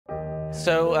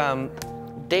So,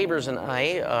 Dabers and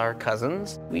I are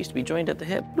cousins. We used to be joined at the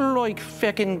hip, like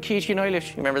feckin' Kieran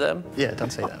Eilish. You remember them? Yeah, don't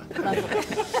say that.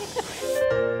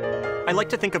 I like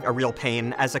to think of A Real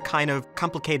Pain as a kind of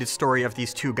complicated story of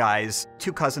these two guys,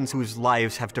 two cousins whose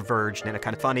lives have diverged in a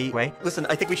kind of funny way. Listen,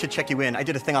 I think we should check you in. I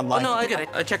did a thing online. Oh, no, I get it.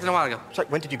 I checked it a while ago. Sorry,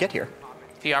 when did you get here?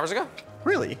 A few hours ago?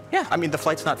 Really? Yeah. I mean, the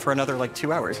flight's not for another, like,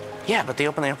 2 hours. Yeah, but they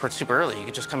open the airport super early. You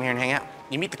could just come here and hang out.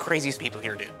 You meet the craziest people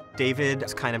here, dude. David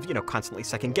is kind of, constantly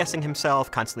second-guessing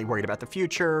himself, constantly worried about the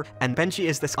future. And Benji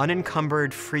is this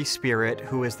unencumbered free spirit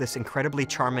who is this incredibly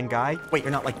charming guy. Wait,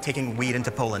 you're not, like, taking weed into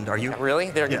Poland, are you?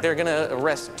 Really? They're gonna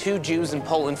arrest 2 Jews in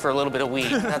Poland for a little bit of weed.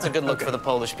 That's a good look for the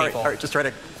Polish people. All right, just try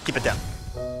to keep it down.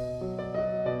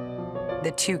 The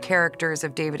two characters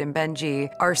of David and Benji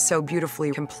are so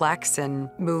beautifully complex and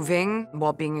moving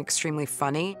while being extremely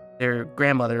funny. Their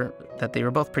grandmother, that they were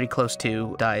both pretty close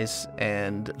to, dies,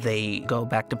 and they go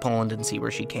back to Poland and see where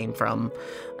she came from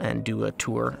and do a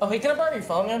tour. Oh, hey, can I borrow your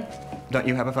phone, man? Don't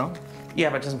you have a phone?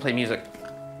 Yeah, but it doesn't play music.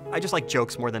 I just like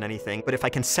jokes more than anything, but if I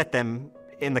can set them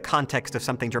in the context of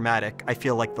something dramatic, I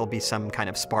feel like there'll be some kind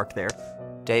of spark there.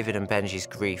 David and Benji's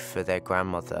grief for their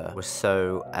grandmother was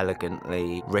so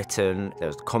elegantly written. There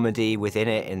was comedy within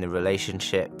it in the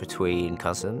relationship between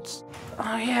cousins.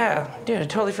 Oh, yeah. Dude, I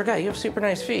totally forgot. You have super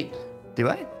nice feet. Do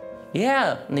I?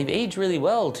 Yeah, and they've aged really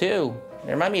well, too.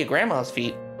 They remind me of Grandma's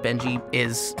feet. Benji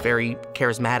is very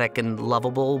charismatic and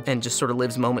lovable and just sort of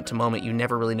lives moment to moment. You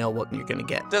never really know what you're gonna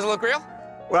get. Does it look real?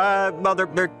 Well,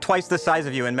 they're twice the size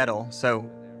of you in metal, so,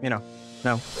 no.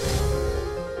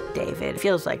 David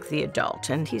feels like the adult,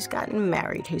 and he's gotten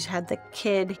married. He's had the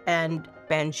kid, and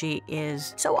Benji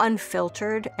is so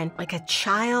unfiltered and like a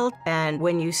child. And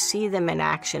when you see them in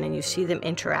action and you see them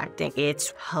interacting,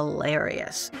 it's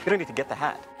hilarious. You don't need to get the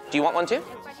hat. Do you want one, too?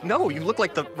 No, you look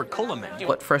like the Ricola Man.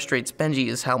 What frustrates Benji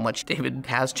is how much David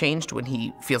has changed when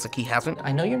he feels like he hasn't.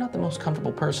 I know you're not the most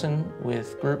comfortable person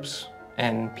with groups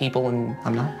and people, and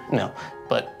I'm not? No,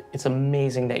 but it's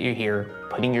amazing that you're here,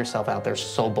 putting yourself out there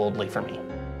so boldly for me.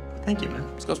 Thank you, man.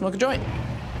 Let's go smoke a joint.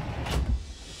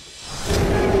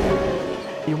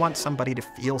 You want somebody to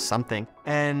feel something,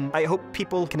 and I hope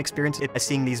people can experience it as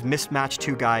seeing these mismatched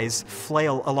two guys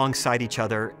flail alongside each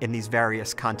other in these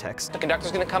various contexts. The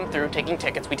conductor's gonna come through, taking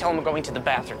tickets. We tell him we're going to the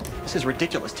bathroom. This is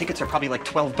ridiculous. Tickets are probably like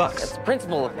 12 bucks. That's the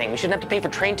principle of the thing. We shouldn't have to pay for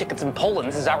train tickets in Poland.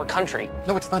 This is our country.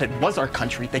 No, it's not. It was our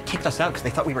country. They kicked us out because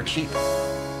they thought we were cheap.